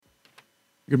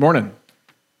Good morning.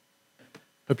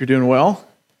 Hope you're doing well.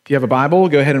 If you have a Bible,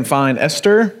 go ahead and find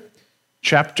Esther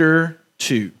chapter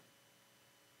 2.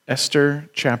 Esther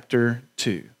chapter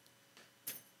 2.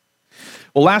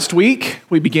 Well, last week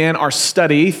we began our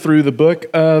study through the book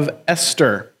of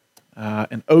Esther,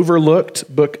 an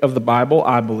overlooked book of the Bible,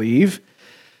 I believe.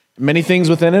 Many things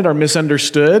within it are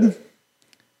misunderstood.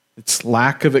 Its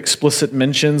lack of explicit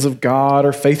mentions of God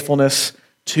or faithfulness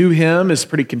to Him is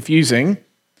pretty confusing.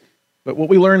 But what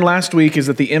we learned last week is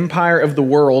that the empire of the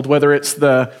world, whether it's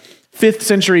the 5th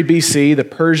century BC, the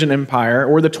Persian Empire,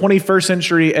 or the 21st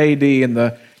century AD and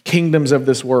the kingdoms of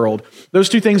this world, those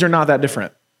two things are not that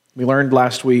different. We learned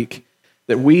last week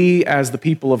that we, as the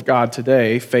people of God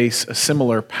today, face a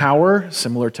similar power,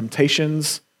 similar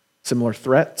temptations, similar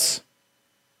threats.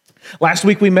 Last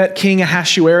week we met King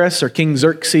Ahasuerus, or King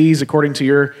Xerxes, according to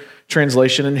your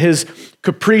translation, and his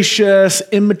capricious,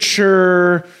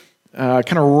 immature,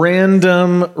 kind of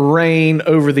random reign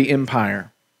over the empire.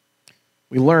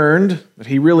 We learned that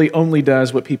he really only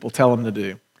does what people tell him to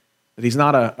do, that he's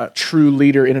not a true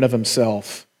leader in and of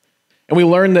himself. And we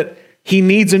learned that he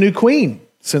needs a new queen,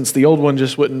 since the old one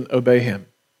just wouldn't obey him.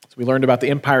 So we learned about the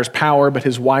empire's power, but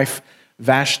his wife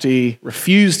Vashti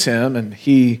refused him, and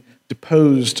he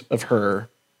deposed of her.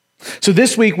 So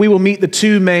this week we will meet the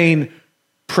two main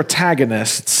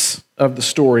protagonists of the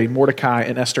story, Mordecai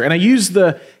and Esther. And I use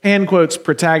the hand quotes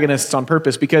protagonists on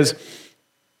purpose because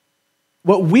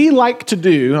what we like to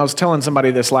do, I was telling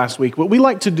somebody this last week, what we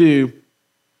like to do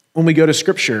when we go to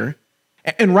Scripture,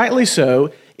 and rightly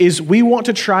so, is we want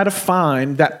to try to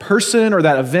find that person or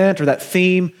that event or that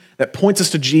theme that points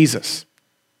us to Jesus.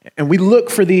 And we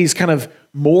look for these kind of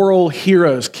moral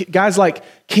heroes, guys like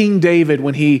King David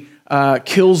when he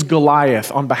kills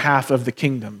Goliath on behalf of the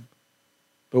kingdom.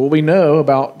 But what we know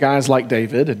about guys like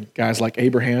David and guys like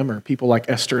Abraham or people like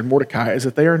Esther and Mordecai is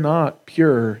that they are not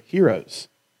pure heroes.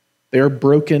 They are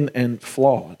broken and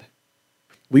flawed.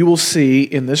 We will see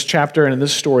in this chapter and in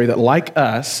this story that like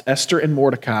us, Esther and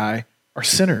Mordecai are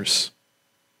sinners.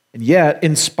 And yet,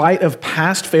 in spite of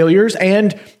past failures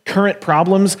and current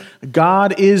problems,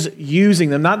 God is using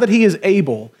them. Not that He is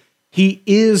able, He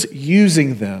is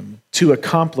using them to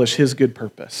accomplish His good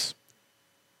purpose.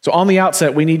 So on the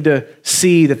outset, we need to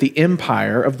see that the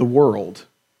empire of the world,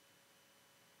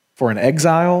 for an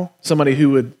exile, somebody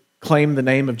who would claim the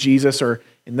name of Jesus or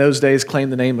in those days claim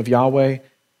the name of Yahweh,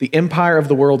 the empire of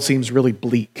the world seems really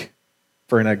bleak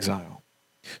for an exile.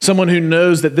 Someone who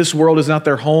knows that this world is not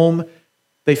their home,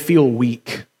 they feel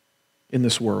weak in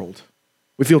this world.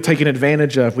 We feel taken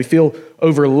advantage of. We feel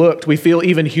overlooked. We feel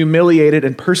even humiliated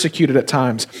and persecuted at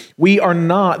times. We are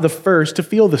not the first to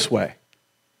feel this way.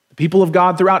 The people of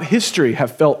God throughout history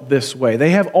have felt this way.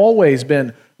 They have always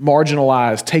been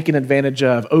marginalized, taken advantage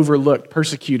of, overlooked,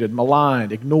 persecuted,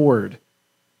 maligned, ignored.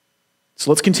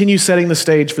 So let's continue setting the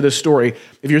stage for this story.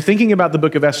 If you're thinking about the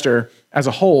book of Esther as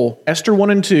a whole, Esther 1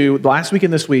 and 2, last week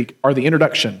and this week, are the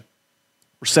introduction.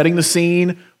 We're setting the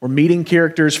scene. We're meeting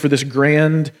characters for this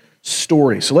grand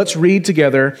story. So let's read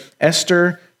together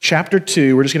Esther chapter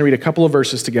 2. We're just going to read a couple of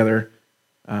verses together.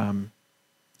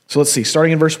 So let's see,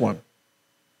 starting in verse 1.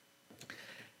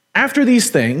 After these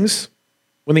things,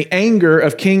 when the anger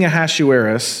of King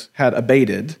Ahasuerus had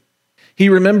abated, he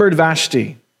remembered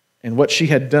Vashti and what she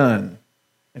had done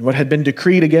and what had been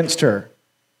decreed against her.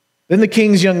 Then the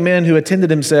king's young men who attended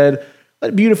him said,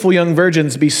 "Let beautiful young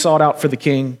virgins be sought out for the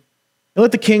king, and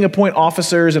let the king appoint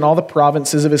officers in all the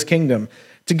provinces of his kingdom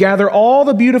to gather all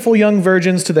the beautiful young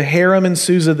virgins to the harem in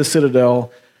Susa the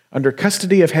citadel under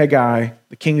custody of Haggai,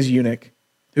 the king's eunuch,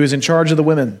 who is in charge of the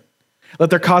women. Let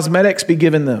their cosmetics be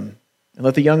given them, and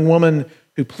let the young woman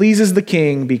who pleases the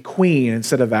king be queen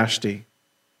instead of Vashti."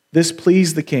 This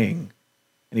pleased the king,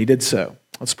 and he did so.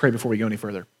 Let's pray before we go any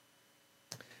further.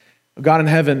 God in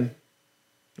heaven,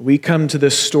 we come to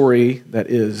this story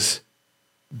that is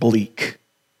bleak.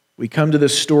 We come to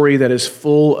this story that is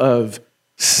full of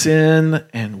sin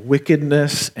and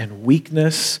wickedness and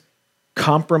weakness,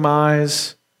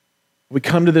 compromise. We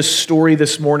come to this story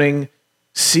this morning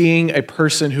seeing a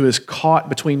person who is caught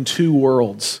between two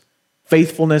worlds,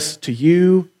 faithfulness to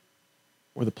you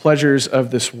or the pleasures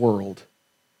of this world.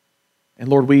 And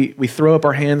Lord, we throw up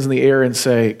our hands in the air and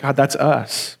say, God, that's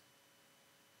us.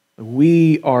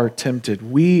 We are tempted.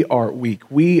 We are weak.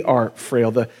 We are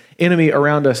frail. The enemy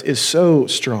around us is so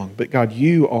strong, but God,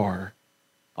 you are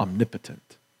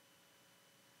omnipotent.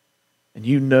 And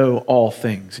you know all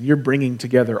things, and you're bringing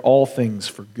together all things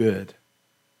for good.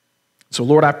 So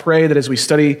Lord, I pray that as we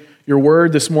study your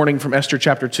word this morning from Esther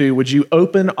chapter 2, would you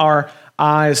open our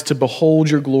eyes to behold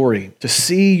your glory, to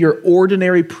see your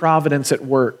ordinary providence at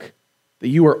work, that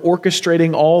you are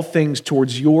orchestrating all things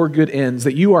towards your good ends,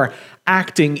 that you are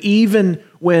acting even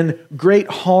when great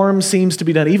harm seems to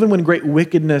be done, even when great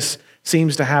wickedness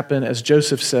seems to happen. As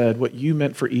Joseph said, what you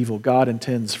meant for evil, God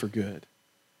intends for good.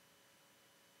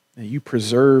 And you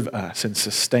preserve us and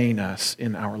sustain us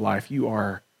in our life. You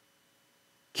are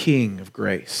King of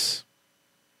grace.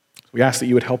 We ask that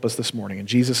you would help us this morning. In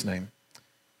Jesus' name,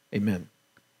 amen.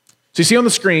 So you see on the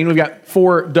screen, we've got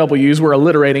 4 W's. We're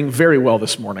alliterating very well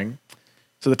this morning.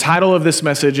 So the title of this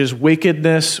message is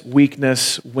Wickedness,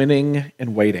 Weakness, Winning,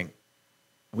 and Waiting.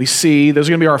 We see, those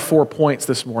are going to be our 4 points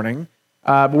this morning.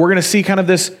 But we're going to see kind of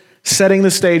this setting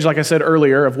the stage, like I said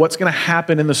earlier, of what's going to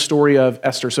happen in the story of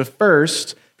Esther. So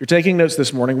first, if you're taking notes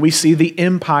this morning, we see the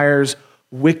empire's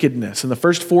wickedness. In the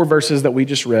first 4 verses that we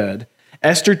just read,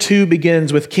 Esther 2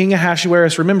 begins with King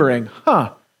Ahasuerus remembering,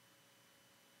 I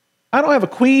don't have a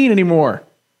queen anymore.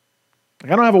 I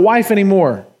don't have a wife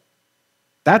anymore.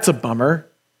 That's a bummer.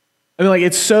 I mean,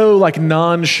 it's so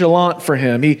nonchalant for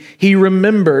him. He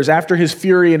remembers after his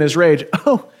fury and his rage,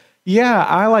 oh, yeah,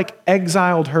 I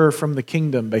exiled her from the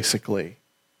kingdom, basically.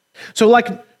 So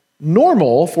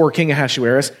normal for King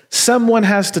Ahasuerus, someone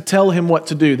has to tell him what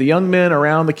to do. The young men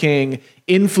around the king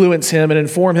influence him and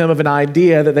inform him of an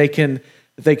idea that they can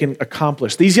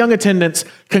accomplish. These young attendants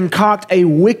concoct a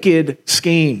wicked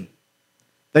scheme.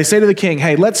 They say to the king,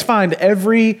 hey, let's find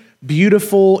every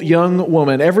beautiful young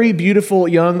woman, every beautiful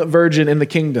young virgin in the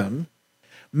kingdom,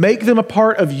 make them a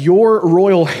part of your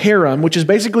royal harem, which is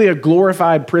basically a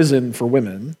glorified prison for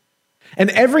women, and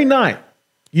every night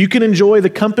you can enjoy the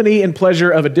company and pleasure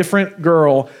of a different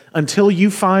girl until you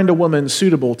find a woman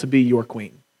suitable to be your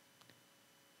queen.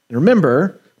 And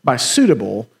remember, by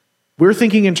suitable, we're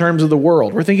thinking in terms of the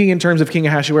world. We're thinking in terms of King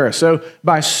Ahasuerus. So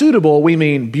by suitable, we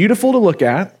mean beautiful to look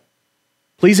at,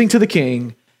 pleasing to the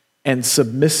king, and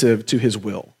submissive to his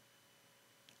will.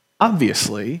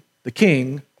 Obviously, the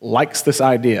king likes this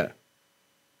idea.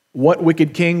 What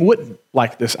wicked king wouldn't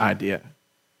like this idea?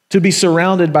 To be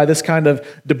surrounded by this kind of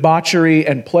debauchery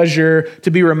and pleasure,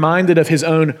 to be reminded of his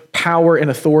own power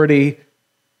and authority.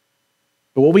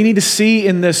 But what we need to see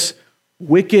in this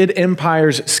wicked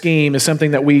empire's scheme is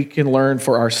something that we can learn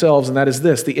for ourselves, and that is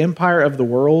this: the empire of the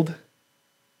world,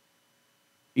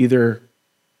 either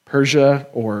Persia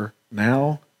or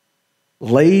now,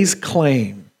 lays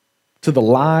claim to the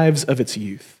lives of its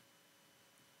youth.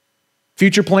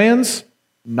 Future plans,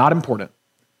 not important.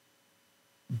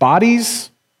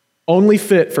 Bodies, only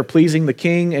fit for pleasing the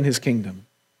king and his kingdom.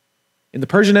 In the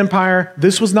Persian Empire,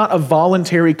 this was not a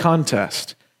voluntary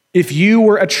contest. If you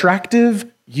were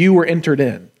attractive, you were entered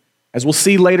in. As we'll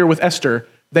see later with Esther,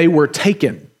 they were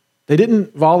taken. They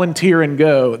didn't volunteer and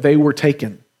go, they were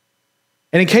taken.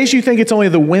 And in case you think it's only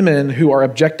the women who are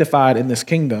objectified in this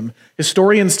kingdom,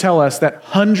 historians tell us that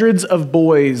hundreds of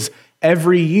boys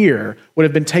every year would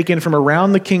have been taken from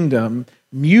around the kingdom,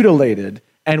 mutilated,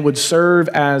 and would serve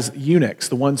as eunuchs,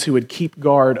 the ones who would keep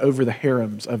guard over the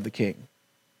harems of the king.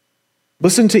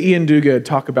 Listen to Ian Duguid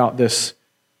talk about this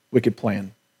wicked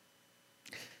plan.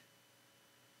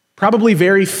 Probably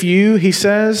very few, he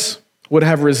says, would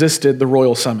have resisted the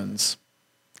royal summons.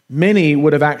 Many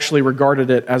would have actually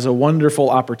regarded it as a wonderful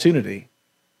opportunity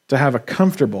to have a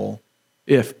comfortable,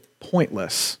 if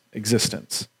pointless,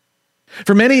 existence.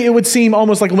 For many, it would seem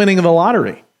almost like winning the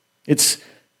lottery. If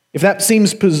that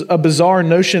seems a bizarre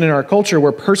notion in our culture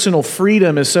where personal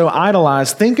freedom is so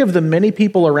idolized, think of the many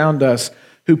people around us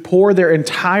who pour their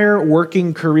entire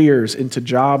working careers into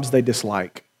jobs they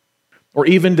dislike, or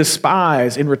even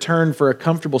despise in return for a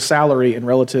comfortable salary and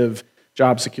relative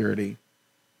job security.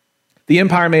 The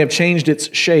empire may have changed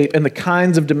its shape and the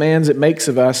kinds of demands it makes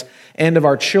of us and of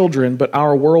our children, but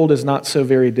our world is not so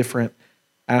very different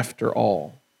after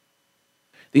all.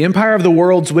 The empire of the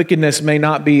world's wickedness may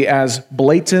not be as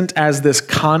blatant as this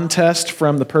contest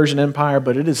from the Persian Empire,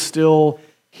 but it is still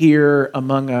here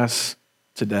among us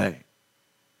today.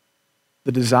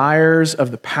 The desires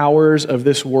of the powers of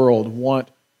this world want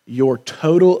your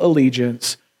total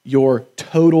allegiance, your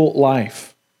total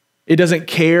life. It doesn't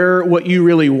care what you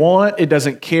really want. It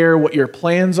doesn't care what your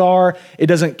plans are. It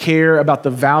doesn't care about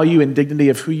the value and dignity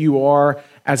of who you are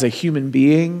as a human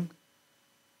being.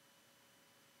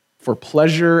 For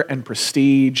pleasure and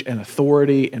prestige and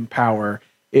authority and power,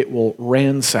 it will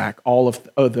ransack all of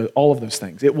those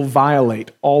things. It will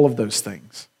violate all of those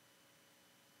things.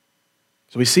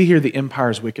 So we see here the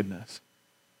empire's wickedness.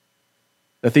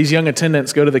 That these young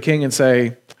attendants go to the king and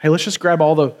say, hey, let's just grab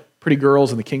all the pretty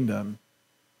girls in the kingdom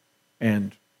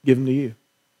and give them to you.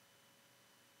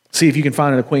 See if you can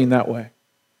find a queen that way.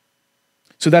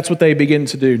 So that's what they begin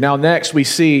to do. Now next we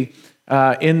see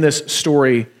in this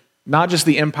story not just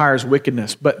the empire's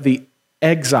wickedness, but the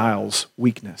exile's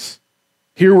weakness.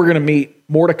 Here we're going to meet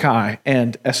Mordecai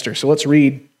and Esther. So let's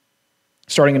read,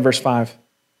 starting in verse 5.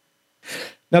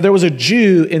 Now there was a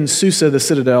Jew in Susa, the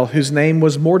citadel, whose name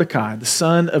was Mordecai, the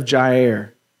son of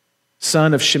Jair,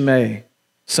 son of Shimei,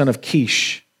 son of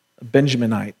Kish, a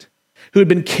Benjaminite, who had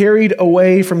been carried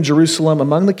away from Jerusalem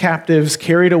among the captives,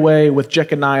 carried away with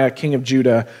Jeconiah, king of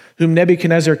Judah, whom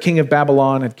Nebuchadnezzar, king of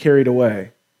Babylon, had carried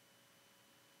away.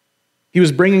 He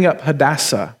was bringing up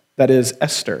Hadassah, that is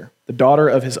Esther, the daughter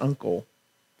of his uncle,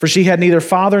 for she had neither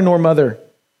father nor mother.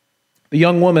 The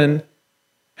young woman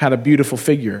had a beautiful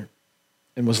figure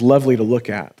and was lovely to look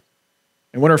at.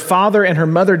 And when her father and her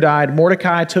mother died,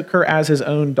 Mordecai took her as his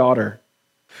own daughter.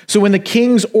 So when the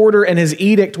king's order and his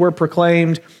edict were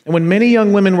proclaimed, and when many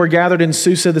young women were gathered in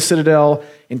Susa, the citadel,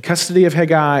 in custody of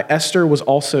Hegai, Esther was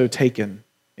also taken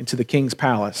into the king's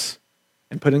palace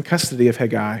and put in custody of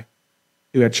Hegai,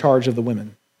 who had charge of the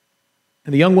women.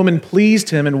 And the young woman pleased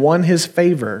him and won his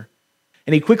favor.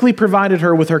 And he quickly provided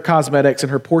her with her cosmetics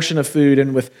and her portion of food,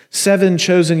 and with 7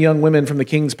 chosen young women from the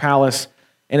king's palace,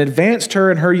 and advanced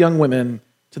her and her young women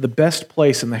to the best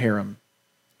place in the harem.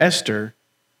 Esther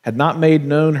had not made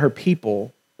known her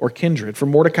people or kindred, for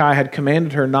Mordecai had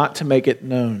commanded her not to make it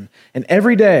known. And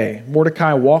every day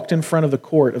Mordecai walked in front of the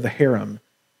court of the harem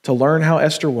to learn how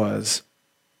Esther was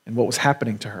and what was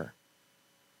happening to her.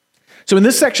 So in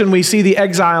this section, we see the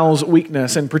exile's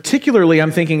weakness, and particularly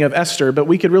I'm thinking of Esther, but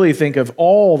we could really think of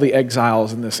all the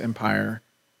exiles in this empire.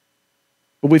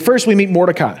 But first we meet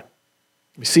Mordecai.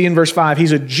 We see in verse 5,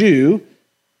 he's a Jew,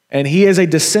 and he is a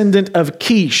descendant of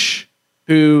Kish,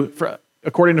 who,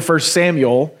 according to 1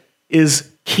 Samuel,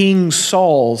 is King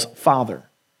Saul's father.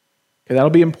 Okay, that'll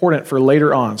be important for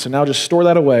later on. So now just store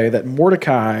that away, that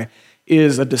Mordecai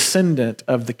is a descendant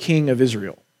of the king of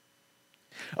Israel.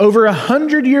 Over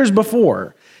 100 years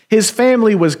before, his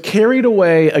family was carried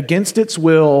away against its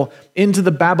will into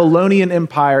the Babylonian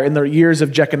Empire in the years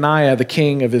of Jeconiah, the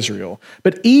king of Israel.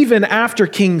 But even after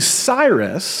King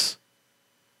Cyrus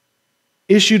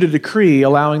issued a decree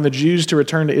allowing the Jews to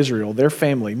return to Israel, their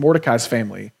family, Mordecai's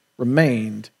family,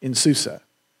 remained in Susa.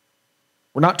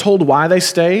 We're not told why they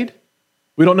stayed.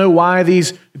 We don't know why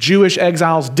these Jewish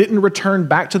exiles didn't return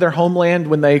back to their homeland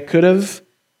when they could have.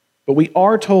 But we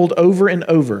are told over and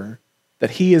over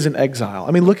that he is in exile.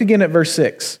 I mean, look again at verse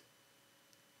 6.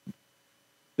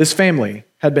 This family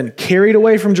had been carried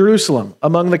away from Jerusalem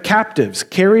among the captives,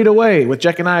 carried away with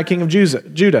Jeconiah, king of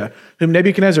Judah, whom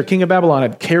Nebuchadnezzar, king of Babylon,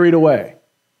 had carried away.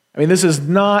 I mean, this is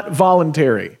not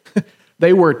voluntary.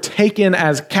 They were taken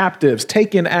as captives,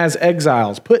 taken as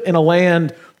exiles, put in a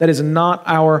land that is not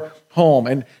our home.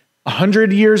 And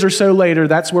 100 years or so later,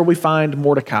 that's where we find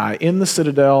Mordecai in the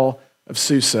citadel of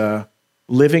Susa,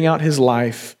 living out his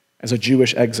life as a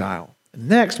Jewish exile.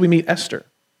 Next, we meet Esther.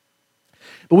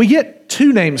 But we get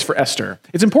 2 names for Esther.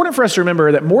 It's important for us to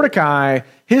remember that Mordecai,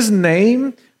 his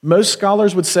name, most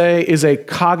scholars would say, is a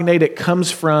cognate. It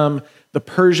comes from the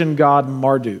Persian god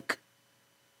Marduk.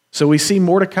 So we see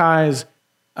Mordecai's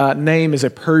name is a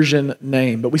Persian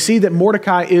name, but we see that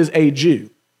Mordecai is a Jew.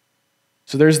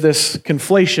 So there's this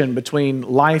conflation between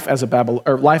life as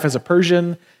a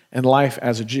Persian and life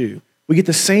as a Jew. We get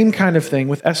the same kind of thing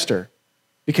with Esther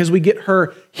because we get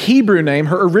her Hebrew name,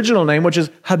 her original name, which is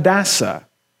Hadassah,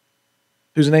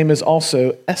 whose name is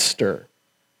also Esther.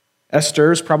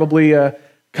 Esther's probably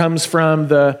comes from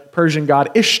the Persian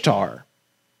god Ishtar,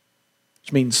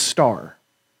 which means star.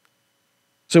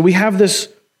 So we have this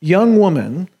young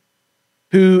woman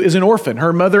who is an orphan.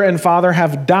 Her mother and father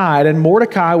have died, and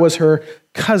Mordecai was her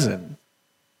cousin.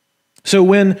 So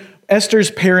when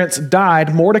Esther's parents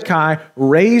died, Mordecai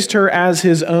raised her as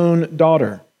his own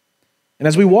daughter. And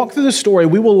as we walk through the story,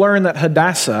 we will learn that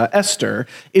Hadassah, Esther,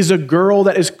 is a girl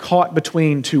that is caught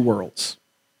between 2 worlds.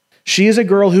 She is a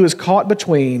girl who is caught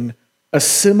between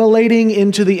assimilating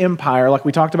into the empire, like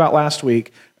we talked about last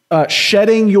week,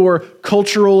 shedding your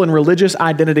cultural and religious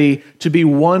identity to be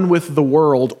one with the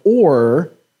world,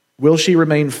 or will she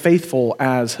remain faithful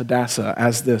as Hadassah,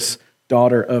 as this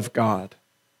daughter of God?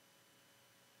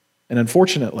 And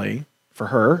unfortunately for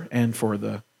her and for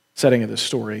the setting of this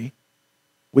story,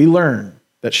 we learn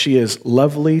that she is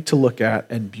lovely to look at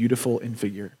and beautiful in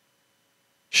figure.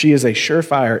 She is a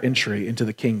surefire entry into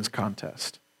the king's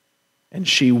contest, and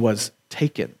she was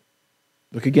taken.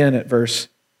 Look again at verse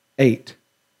 8.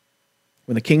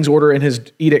 When the king's order and his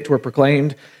edict were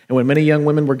proclaimed, and when many young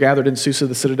women were gathered in Susa,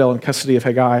 the citadel, in custody of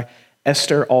Hegai,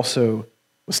 Esther also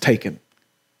was taken.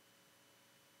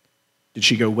 Did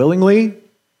she go willingly?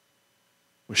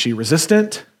 Was she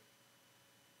resistant?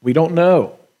 We don't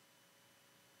know.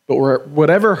 But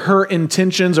whatever her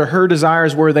intentions or her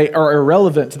desires were, they are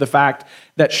irrelevant to the fact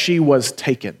that she was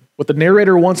taken. What the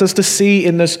narrator wants us to see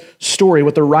in this story,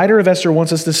 what the writer of Esther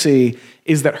wants us to see,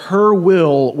 is that her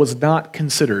will was not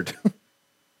considered.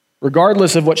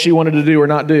 Regardless of what she wanted to do or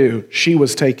not do, she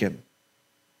was taken.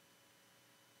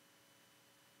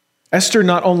 Esther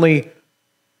not only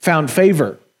found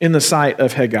favor in the sight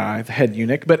of Hegai, the head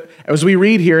eunuch, but as we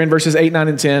read here in verses 8, 9,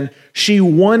 and 10, she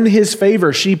won his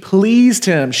favor. She pleased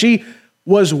him. She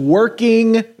was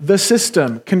working the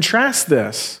system. Contrast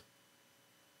this.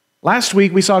 Last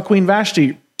week, we saw Queen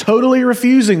Vashti totally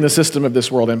refusing the system of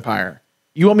this world empire.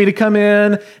 You want me to come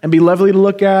in and be lovely to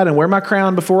look at and wear my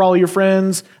crown before all your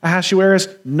friends, Ahasuerus?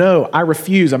 No, I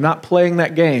refuse. I'm not playing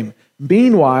that game.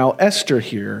 Meanwhile, Esther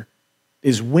here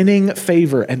is winning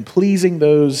favor and pleasing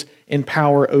those in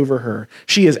power over her.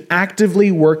 She is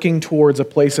actively working towards a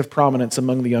place of prominence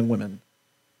among the young women.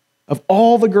 Of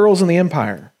all the girls in the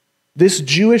empire, this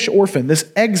Jewish orphan,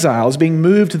 this exile, is being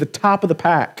moved to the top of the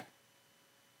pack.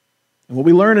 And what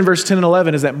we learn in verse 10 and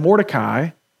 11 is that Mordecai,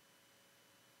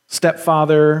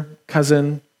 stepfather,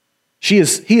 cousin, he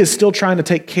is still trying to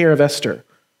take care of Esther.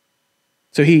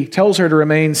 So he tells her to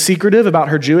remain secretive about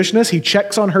her Jewishness. He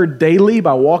checks on her daily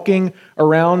by walking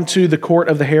around to the court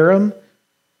of the harem.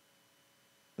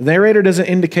 The narrator doesn't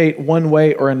indicate one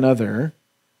way or another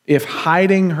if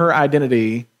hiding her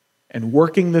identity and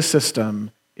working the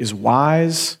system is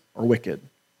wise or wicked,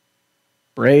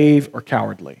 brave or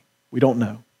cowardly. We don't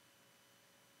know.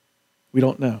 We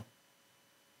don't know.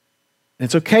 And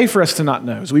it's okay for us to not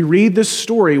know. As we read this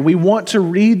story, we want to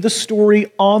read the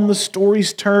story on the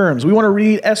story's terms. We want to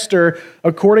read Esther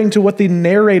according to what the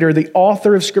narrator, the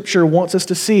author of Scripture, wants us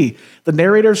to see. The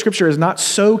narrator of Scripture is not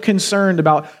so concerned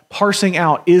about parsing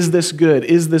out, is this good,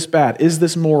 is this bad, is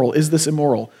this moral, is this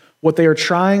immoral? What they are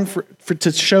trying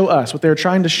to show us, what they are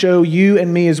trying to show you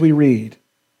and me as we read,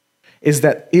 is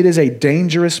that it is a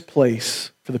dangerous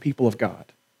place for the people of God.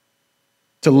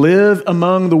 To live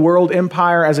among the world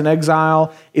empire as an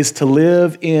exile is to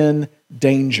live in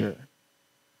danger.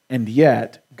 And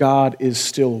yet, God is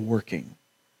still working.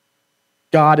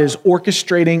 God is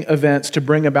orchestrating events to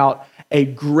bring about a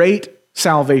great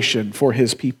salvation for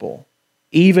his people,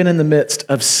 even in the midst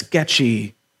of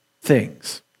sketchy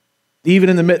things, even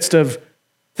in the midst of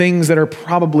things that are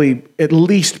probably at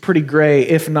least pretty gray,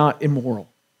 if not immoral.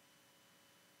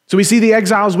 So we see the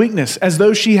exile's weakness as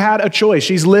though she had a choice.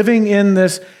 She's living in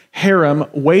this harem,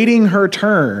 waiting her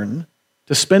turn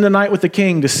to spend a night with the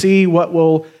king to see what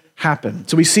will happen.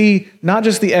 So we see not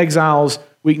just the exile's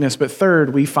weakness, but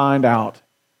third, we find out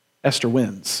Esther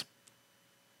wins.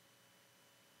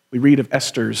 We read of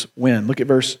Esther's win. Look at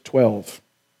verse 12.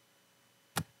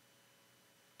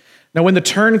 Now, when the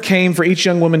turn came for each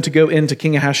young woman to go in to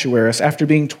King Ahasuerus, after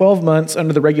being 12 months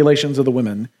under the regulations of the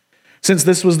women, since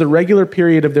this was the regular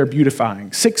period of their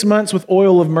beautifying, 6 months with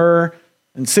oil of myrrh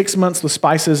and 6 months with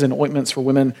spices and ointments for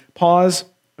women. Pause.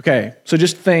 Okay, so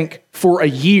just think, for a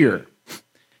year,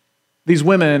 these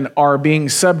women are being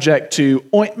subject to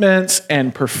ointments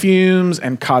and perfumes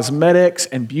and cosmetics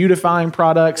and beautifying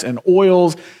products and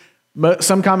oils.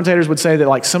 Some commentators would say that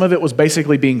like some of it was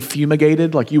basically being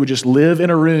fumigated, like you would just live in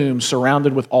a room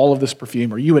surrounded with all of this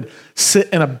perfume, or you would sit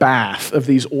in a bath of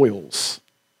these oils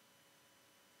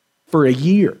for a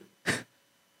year. This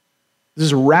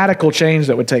is a radical change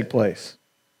that would take place.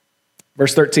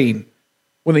 Verse 13,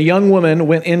 when the young woman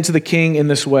went into the king in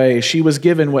this way, she was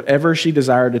given whatever she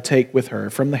desired to take with her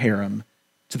from the harem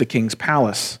to the king's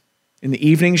palace. In the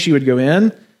evening she would go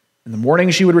in the morning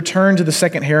she would return to the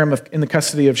second harem in the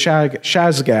custody of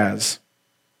Shazgaz,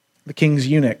 the king's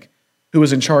eunuch, who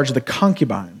was in charge of the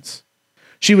concubines.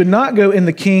 She would not go in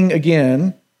the king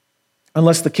again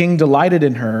unless the king delighted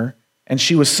in her and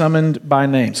she was summoned by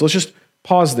name. So let's just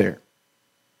pause there.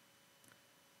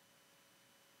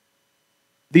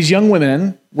 These young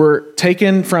women were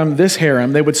taken from this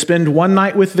harem. They would spend one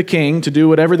night with the king to do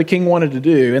whatever the king wanted to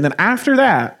do. And then after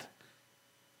that,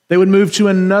 they would move to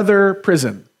another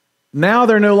prison. Now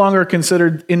they're no longer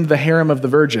considered in the harem of the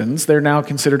virgins. They're now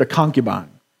considered a concubine.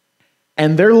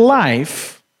 And their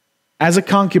life as a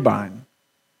concubine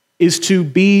is to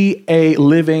be a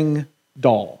living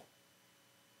doll.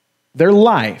 Their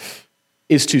life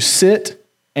is to sit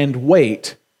and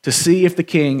wait to see if the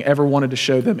king ever wanted to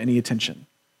show them any attention.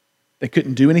 They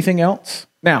couldn't do anything else.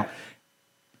 Now,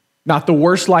 not the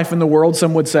worst life in the world,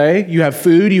 some would say. You have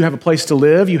food, you have a place to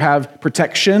live, you have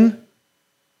protection,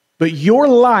 but your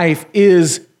life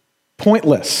is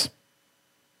pointless.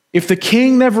 If the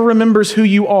king never remembers who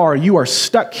you are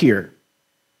stuck here.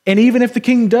 And even if the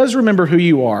king does remember who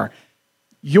you are,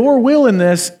 your will in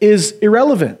this is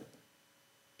irrelevant.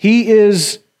 He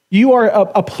is You are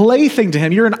a plaything to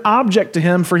him. You're an object to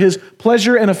him for his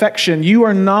pleasure and affection. You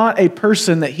are not a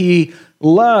person that he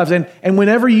loves. And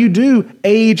whenever you do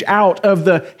age out of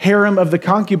the harem of the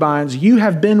concubines, you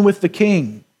have been with the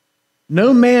king.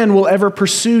 No man will ever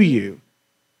pursue you.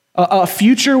 A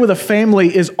future with a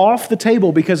family is off the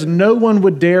table because no one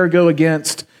would dare go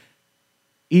against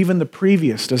even the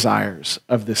previous desires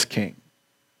of this king.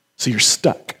 So you're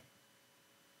stuck.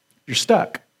 You're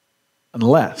stuck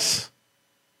unless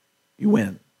you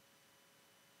win.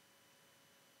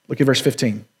 Look at verse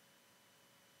 15.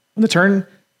 When the turn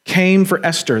came for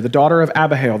Esther, the daughter of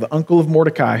Abihail, the uncle of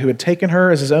Mordecai, who had taken her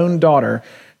as his own daughter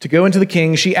to go into the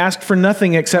king, she asked for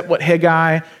nothing except what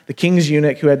Hegai, the king's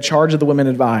eunuch who had charge of the women,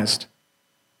 advised.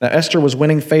 Now Esther was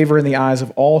winning favor in the eyes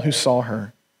of all who saw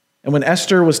her. And when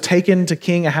Esther was taken to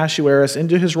King Ahasuerus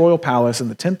into his royal palace in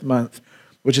the 10th month,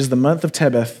 which is the month of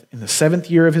Tebeth, in the 7th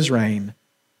year of his reign,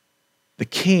 the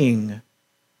king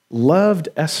loved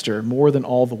Esther more than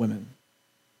all the women.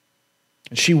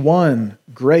 And she won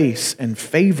grace and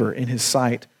favor in his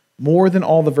sight more than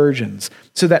all the virgins,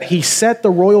 so that he set the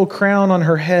royal crown on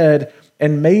her head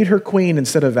and made her queen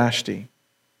instead of Vashti.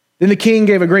 Then the king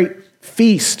gave a great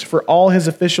feast for all his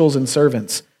officials and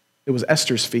servants. It was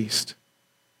Esther's feast.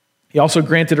 He also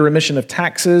granted a remission of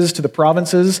taxes to the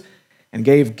provinces and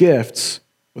gave gifts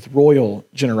with royal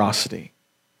generosity.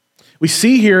 We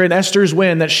see here in Esther's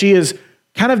win that she is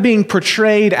kind of being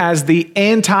portrayed as the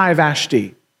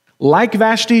anti-Vashti. Like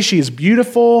Vashti, she is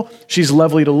beautiful, she's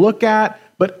lovely to look at,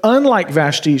 but unlike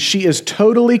Vashti, she is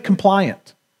totally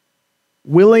compliant,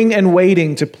 willing and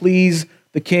waiting to please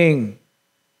the king.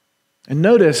 And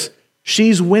notice,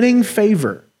 she's winning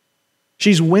favor.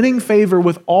 She's winning favor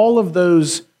with all of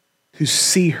those who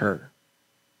see her.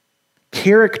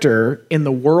 Character in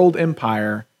the world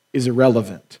empire is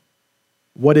irrelevant.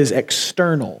 What is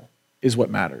external is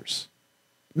what matters.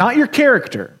 Not your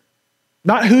character,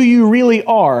 not who you really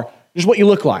are, just what you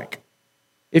look like.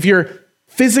 If you're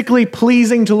physically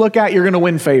pleasing to look at, you're going to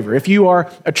win favor. If you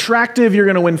are attractive, you're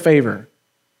going to win favor.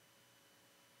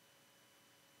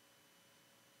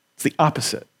 It's the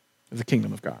opposite of the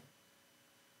kingdom of God.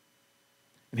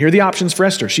 And here are the options for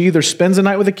Esther. She either spends a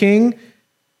night with the king,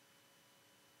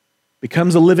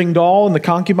 becomes a living doll in the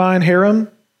concubine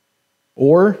harem,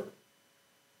 or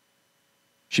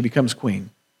she becomes queen.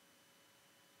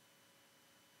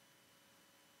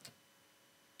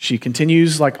 She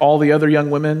continues, like all the other young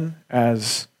women,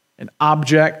 as an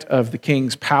object of the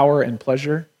king's power and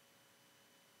pleasure.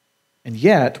 And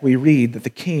yet, we read that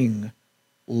the king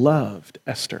loved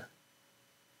Esther.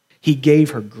 He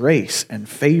gave her grace and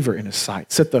favor in his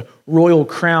sight, set the royal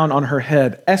crown on her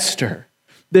head. Esther,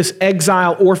 this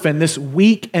exile orphan, this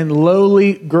weak and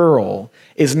lowly girl,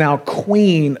 is now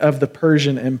queen of the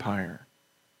Persian Empire.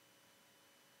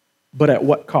 But at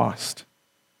what cost?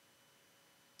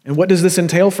 And what does this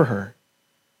entail for her?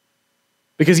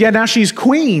 Because now she's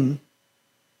queen,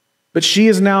 but she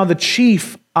is now the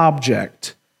chief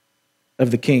object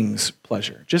of the king's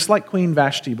pleasure, just like Queen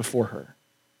Vashti before her.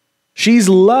 She's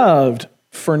loved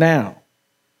for now.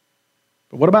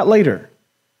 But what about later?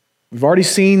 We've already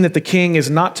seen that the king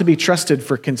is not to be trusted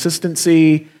for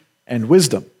consistency and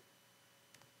wisdom.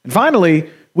 And finally,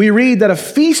 we read that a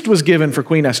feast was given for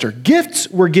Queen Esther. Gifts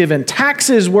were given.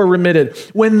 Taxes were remitted.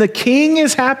 When the king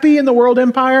is happy in the world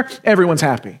empire, everyone's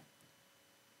happy.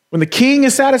 When the king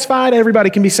is satisfied, everybody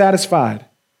can be satisfied.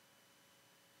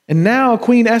 And now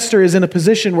Queen Esther is in a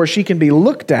position where she can be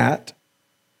looked at,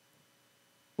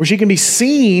 where she can be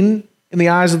seen in the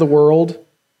eyes of the world,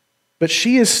 but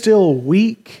she is still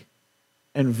weak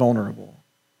and vulnerable.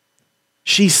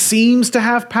 She seems to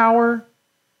have power,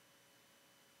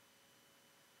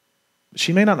 but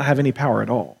she may not have any power at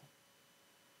all.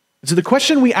 And so the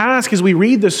question we ask as we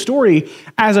read this story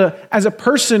as a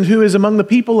person who is among the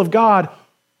people of God,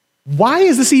 why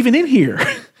is this even in here?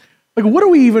 Like, what are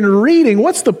we even reading?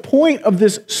 What's the point of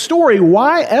this story?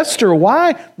 Why Esther?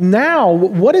 Why now?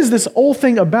 What is this whole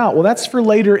thing about? Well, that's for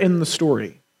later in the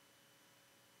story.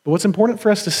 But what's important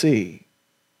for us to see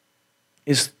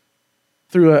is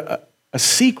through a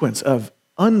sequence of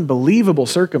unbelievable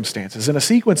circumstances and a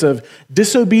sequence of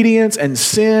disobedience and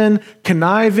sin,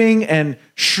 conniving and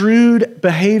shrewd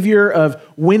behavior of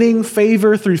winning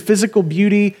favor through physical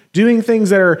beauty, doing things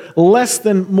that are less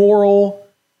than moral.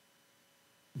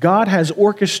 God has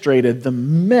orchestrated the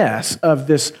mess of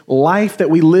this life that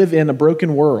we live in, a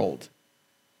broken world,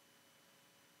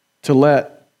 to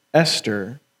let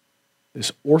Esther,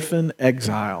 this orphan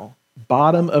exile,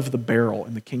 bottom of the barrel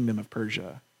in the kingdom of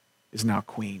Persia, is now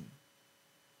queen.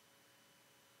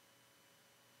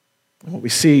 And what we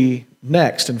see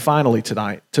next and finally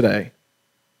today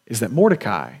is that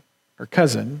Mordecai, her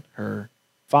cousin, her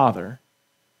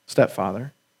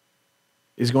stepfather,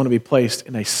 is going to be placed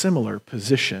in a similar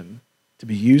position to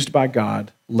be used by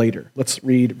God later. Let's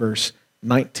read verse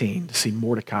 19 to see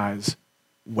Mordecai's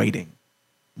waiting.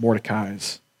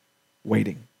 Mordecai's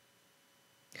waiting.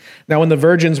 Now, when the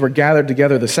virgins were gathered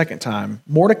together the second time,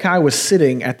 Mordecai was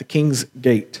sitting at the king's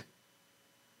gate.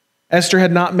 Esther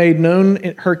had not made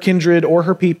known her kindred or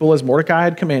her people as Mordecai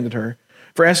had commanded her,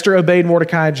 for Esther obeyed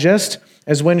Mordecai just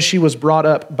as when she was brought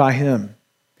up by him.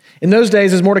 In those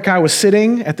days, as Mordecai was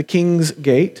sitting at the king's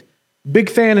gate,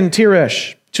 Bigthan and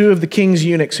Teresh, two of the king's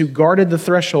eunuchs who guarded the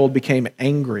threshold, became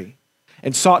angry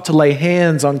and sought to lay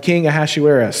hands on King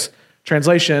Ahasuerus.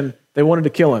 Translation, they wanted to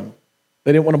kill him.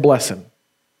 They didn't want to bless him.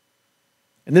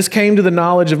 And this came to the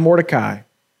knowledge of Mordecai,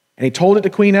 and he told it to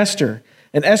Queen Esther.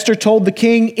 And Esther told the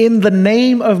king in the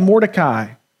name of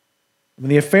Mordecai. When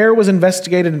the affair was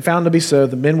investigated and found to be so,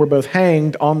 the men were both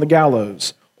hanged on the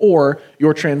gallows, or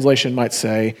your translation might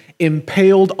say,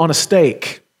 impaled on a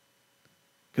stake,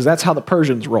 because that's how the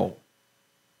Persians roll.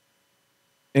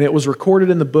 And it was recorded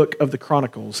in the book of the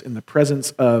Chronicles in the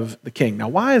presence of the king. Now,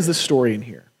 why is this story in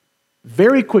here?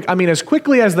 Very quick, as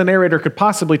quickly as the narrator could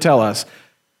possibly tell us,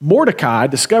 Mordecai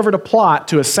discovered a plot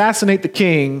to assassinate the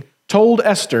king, told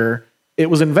Esther, it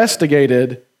was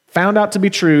investigated, found out to be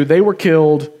true, they were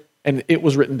killed, and it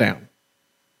was written down.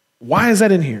 Why is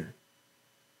that in here?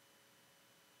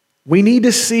 We need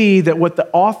to see that what the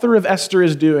author of Esther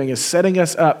is doing is setting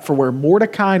us up for where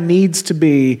Mordecai needs to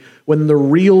be when the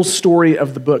real story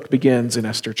of the book begins in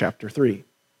Esther chapter 3.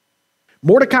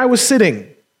 Mordecai was sitting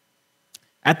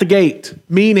at the gate,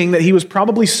 meaning that he was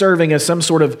probably serving as some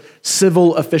sort of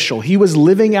civil official. He was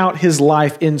living out his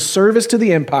life in service to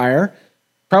the empire,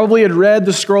 probably had read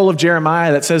the scroll of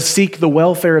Jeremiah that says, seek the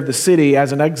welfare of the city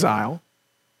as an exile.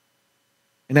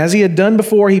 And as he had done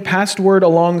before, he passed word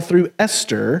along through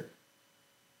Esther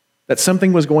that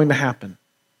something was going to happen.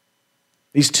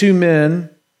 These two men,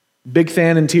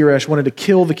 Bigthan and Teresh, wanted to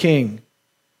kill the king.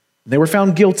 They were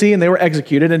found guilty and they were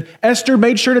executed. And Esther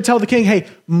made sure to tell the king, hey,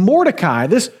 Mordecai,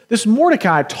 this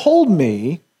Mordecai told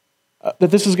me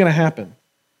that this is going to happen.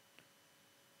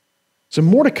 So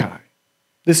Mordecai,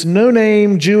 this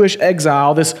no-name Jewish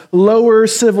exile, this lower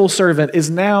civil servant,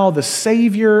 is now the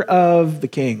savior of the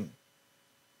king.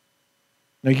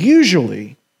 Now,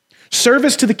 usually,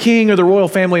 service to the king or the royal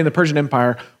family in the Persian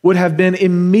Empire would have been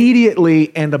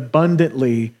immediately and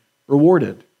abundantly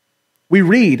rewarded. We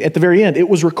read at the very end, it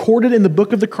was recorded in the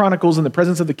book of the Chronicles in the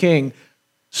presence of the king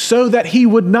so that he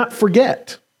would not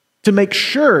forget, to make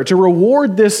sure to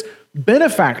reward this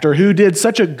benefactor who did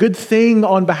such a good thing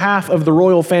on behalf of the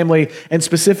royal family and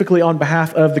specifically on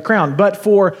behalf of the crown. But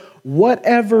for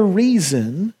whatever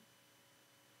reason,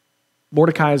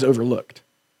 Mordecai is overlooked.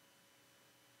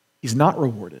 He's not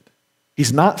rewarded.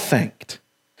 He's not thanked.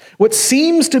 What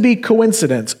seems to be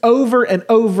coincidence over and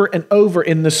over and over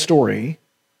in this story,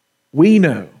 we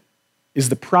know is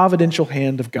the providential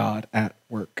hand of God at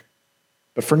work.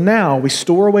 But for now, we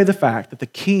store away the fact that the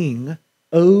king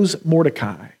owes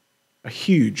Mordecai a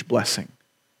huge blessing.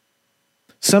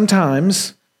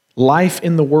 Sometimes life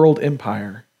in the world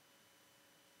empire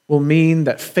will mean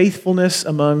that faithfulness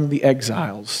among the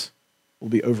exiles will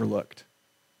be overlooked.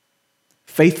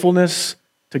 Faithfulness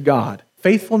to God,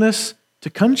 faithfulness to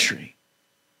country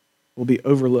will be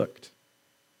overlooked,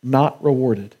 not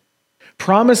rewarded.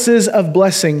 Promises of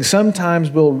blessing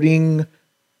sometimes will ring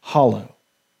hollow.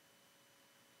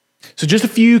 So just a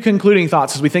few concluding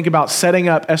thoughts as we think about setting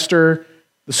up Esther,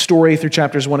 the story through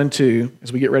chapters 1 and 2,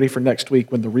 as we get ready for next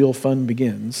week when the real fun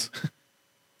begins.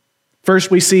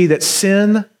 First, we see that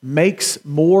sin makes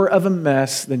more of a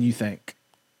mess than you think.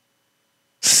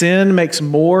 Sin makes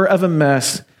more of a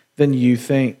mess than you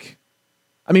think.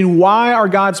 Why are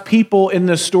God's people in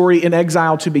this story in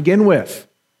exile to begin with?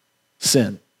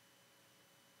 Sin.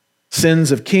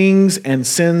 Sins of kings and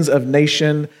sins of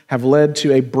nation have led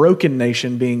to a broken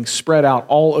nation being spread out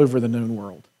all over the known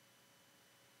world.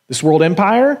 This world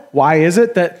empire, why is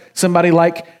it that somebody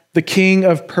like the king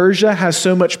of Persia has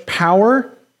so much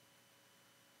power?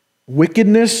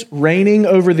 Wickedness reigning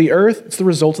over the earth? It's the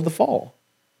result of the fall.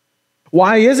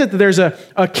 Why is it that there's a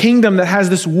kingdom that has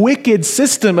this wicked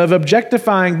system of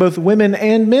objectifying both women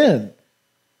and men?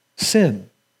 Sin.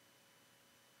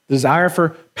 Desire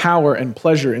for power and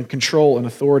pleasure and control and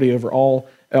authority over all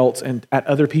else and at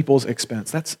other people's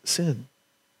expense. That's sin.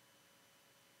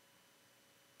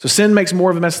 So sin makes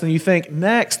more of a mess than you think.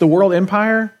 Next, the world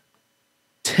empire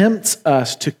tempts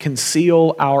us to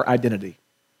conceal our identity.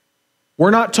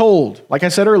 We're not told, like I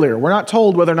said earlier, we're not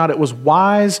told whether or not it was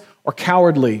wise or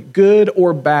cowardly, good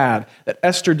or bad, that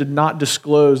Esther did not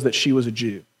disclose that she was a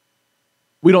Jew.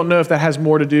 We don't know if that has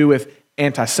more to do with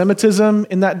anti-Semitism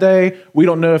in that day. We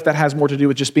don't know if that has more to do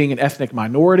with just being an ethnic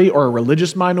minority or a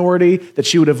religious minority, that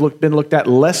she would have been looked at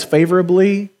less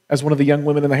favorably as one of the young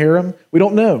women in the harem. We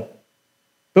don't know.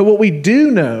 But what we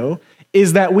do know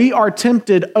is that we are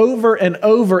tempted over and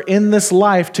over in this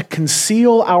life to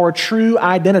conceal our true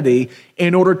identity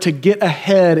in order to get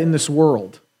ahead in this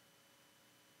world.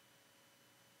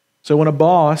 So when a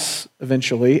boss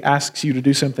eventually asks you to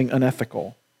do something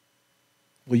unethical,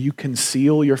 will you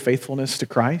conceal your faithfulness to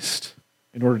Christ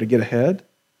in order to get ahead?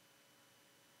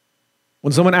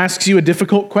 When someone asks you a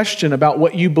difficult question about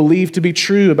what you believe to be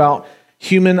true about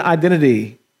human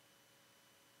identity,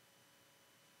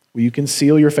 will you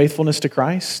conceal your faithfulness to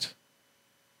Christ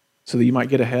so that you might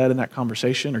get ahead in that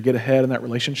conversation or get ahead in that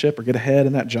relationship or get ahead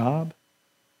in that job?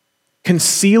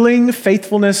 Concealing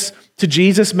faithfulness to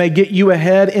Jesus may get you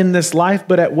ahead in this life,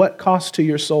 but at what cost to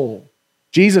your soul?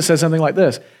 Jesus says something like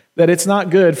this, that it's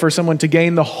not good for someone to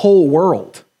gain the whole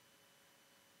world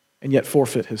and yet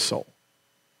forfeit his soul.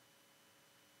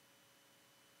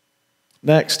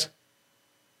 Next,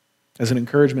 as an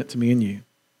encouragement to me and you,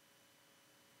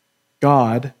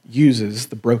 God uses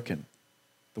the broken,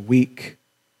 the weak,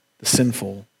 the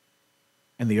sinful,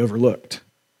 and the overlooked.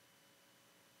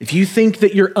 If you think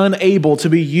that you're unable to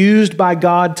be used by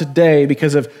God today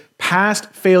because of past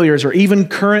failures or even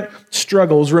current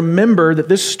struggles, remember that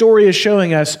this story is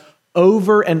showing us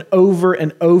over and over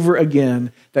and over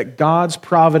again that God's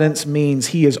providence means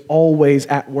He is always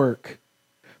at work.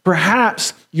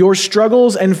 Perhaps your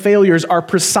struggles and failures are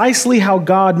precisely how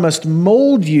God must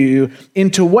mold you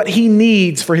into what He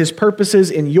needs for His purposes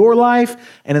in your life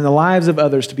and in the lives of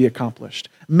others to be accomplished.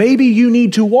 Maybe you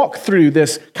need to walk through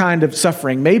this kind of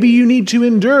suffering. Maybe you need to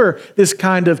endure this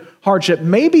kind of hardship.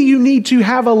 Maybe you need to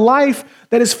have a life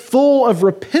that is full of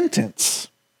repentance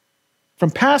from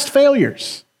past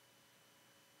failures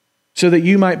so that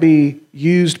you might be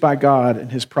used by God in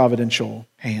His providential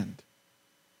hand.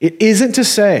 It isn't to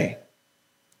say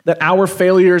that our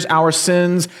failures, our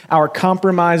sins, our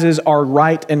compromises are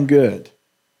right and good,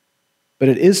 but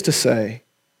it is to say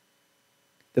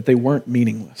that they weren't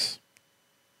meaningless,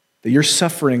 that your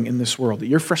suffering in this world, that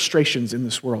your frustrations in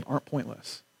this world aren't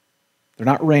pointless. They're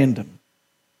not random,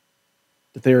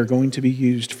 that they are going to be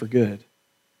used for good.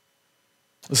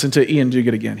 Listen to Ian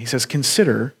Duguid again. He says,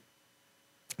 consider,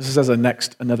 this is as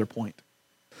another point.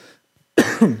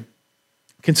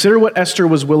 Consider what Esther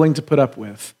was willing to put up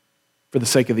with for the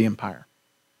sake of the empire.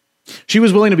 She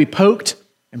was willing to be poked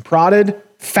and prodded,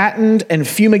 fattened and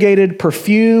fumigated,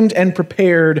 perfumed and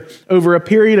prepared over a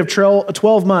period of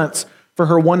 12 months for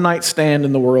her one-night stand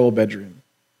in the royal bedroom.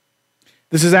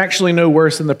 This is actually no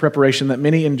worse than the preparation that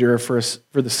many endure for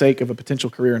the sake of a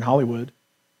potential career in Hollywood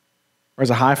or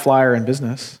as a high flyer in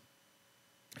business.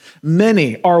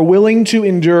 Many are willing to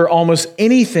endure almost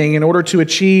anything in order to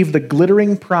achieve the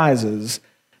glittering prizes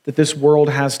that this world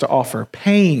has to offer.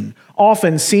 Pain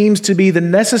often seems to be the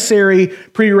necessary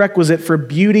prerequisite for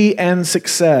beauty and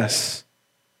success.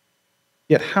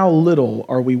 Yet how little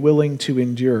are we willing to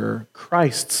endure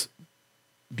Christ's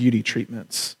beauty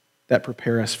treatments that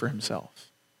prepare us for Himself?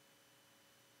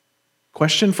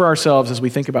 Question for ourselves as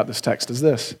we think about this text is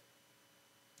this: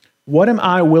 what am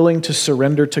I willing to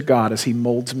surrender to God as He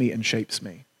molds me and shapes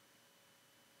me?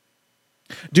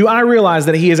 Do I realize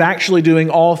that He is actually doing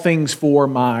all things for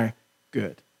my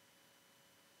good?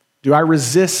 Do I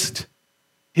resist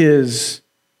His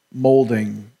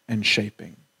molding and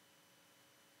shaping?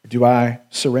 Or do I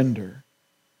surrender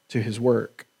to His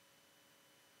work?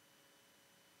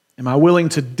 Am I willing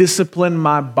to discipline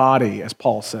my body, as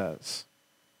Paul says?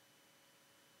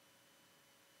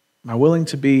 Am I willing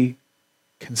to be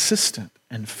consistent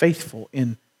and faithful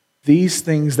in these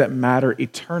things that matter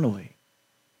eternally?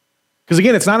 Because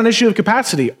again, it's not an issue of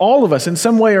capacity. All of us, in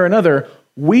some way or another,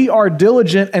 we are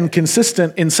diligent and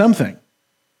consistent in something.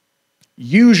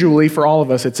 Usually, for all of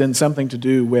us, it's in something to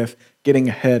do with getting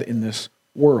ahead in this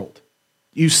world.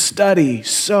 You study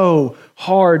so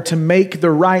hard to make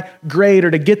the right grade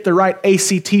or to get the right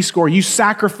ACT score. You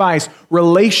sacrifice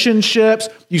relationships.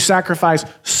 You sacrifice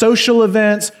social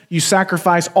events. You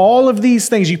sacrifice all of these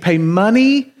things. You pay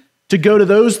money to go to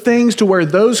those things, to wear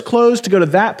those clothes, to go to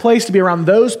that place, to be around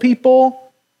those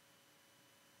people.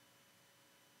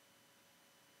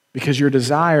 Because your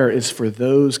desire is for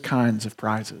those kinds of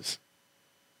prizes.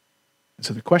 And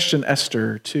so the question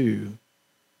Esther 2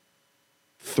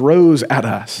 throws at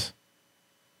us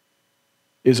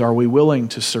is, are we willing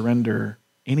to surrender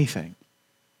anything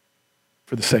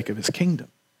for the sake of His kingdom?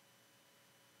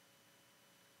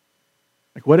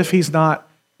 Like, what if He's not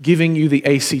giving you the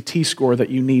ACT score that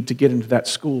you need to get into that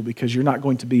school because you're not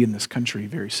going to be in this country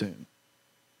very soon?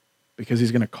 because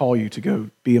he's going to call you to go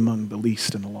be among the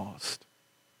least and the lost.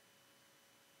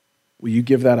 Will you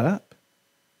give that up?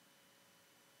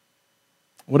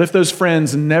 What if those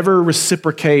friends never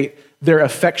reciprocate their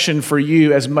affection for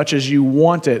you as much as you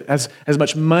want it, as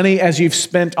much money as you've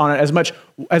spent on it, as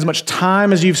much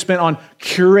time as you've spent on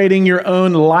curating your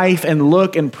own life and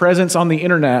look and presence on the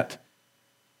internet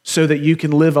so that you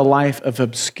can live a life of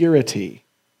obscurity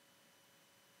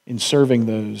in serving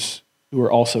those who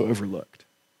are also overlooked?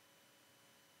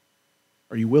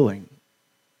 Are you willing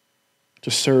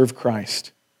to serve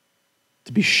Christ,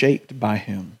 to be shaped by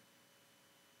him?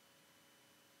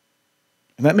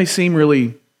 And that may seem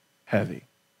really heavy,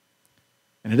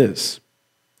 and it is.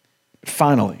 But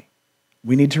finally,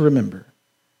 we need to remember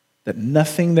that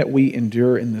nothing that we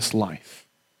endure in this life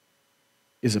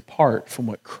is apart from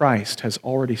what Christ has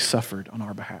already suffered on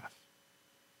our behalf.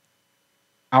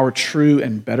 Our true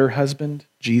and better husband,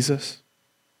 Jesus,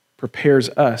 prepares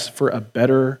us for a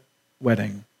better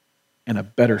wedding and a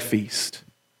better feast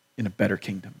in a better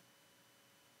kingdom.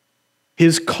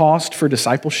 His cost for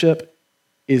discipleship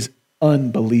is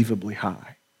unbelievably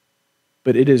high,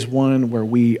 but it is one where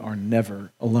we are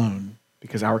never alone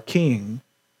because our King,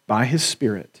 by his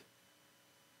Spirit,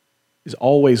 is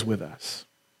always with us.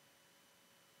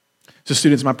 So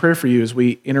students, my prayer for you as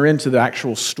we enter into the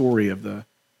actual story of the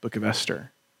book of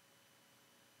Esther,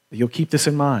 that you'll keep this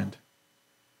in mind,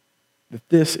 that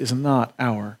this is not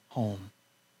our home.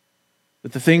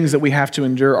 That the things that we have to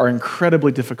endure are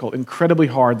incredibly difficult, incredibly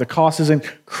hard. The cost is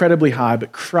incredibly high,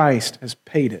 but Christ has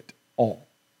paid it all.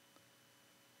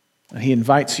 And he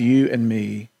invites you and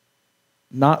me,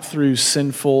 not through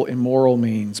sinful, immoral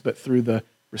means, but through the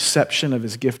reception of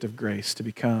his gift of grace to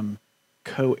become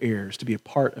co-heirs, to be a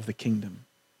part of the kingdom,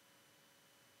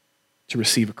 to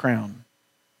receive a crown,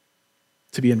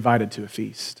 to be invited to a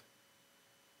feast,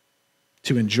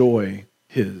 to enjoy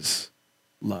his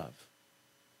love.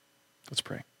 Let's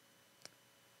pray.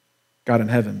 God in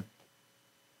heaven,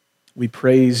 we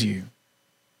praise you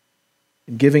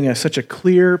in giving us such a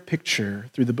clear picture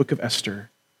through the book of Esther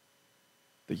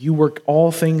that you work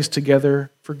all things together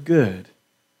for good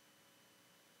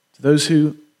to those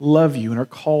who love you and are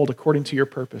called according to your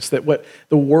purpose. That what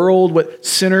the world, what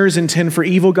sinners intend for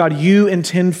evil, God, you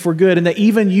intend for good. And that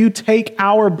even you take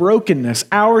our brokenness,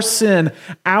 our sin,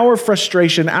 our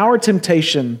frustration, our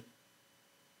temptation,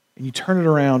 and you turn it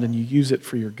around and you use it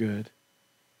for your good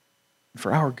and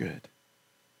for our good.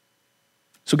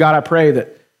 So God, I pray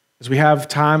that as we have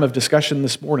time of discussion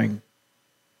this morning,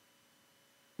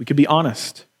 we could be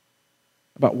honest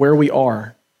about where we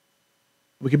are.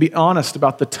 We could be honest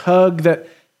about the tug that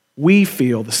we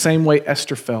feel the same way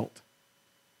Esther felt.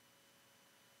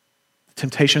 The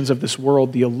temptations of this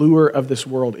world, the allure of this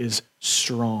world is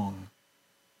strong.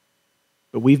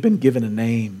 But we've been given a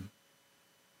name.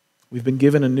 We've been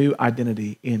given a new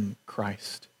identity in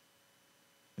Christ.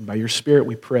 And by your Spirit,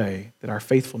 we pray that our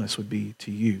faithfulness would be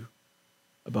to you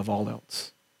above all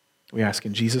else. We ask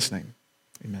in Jesus' name,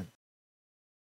 amen.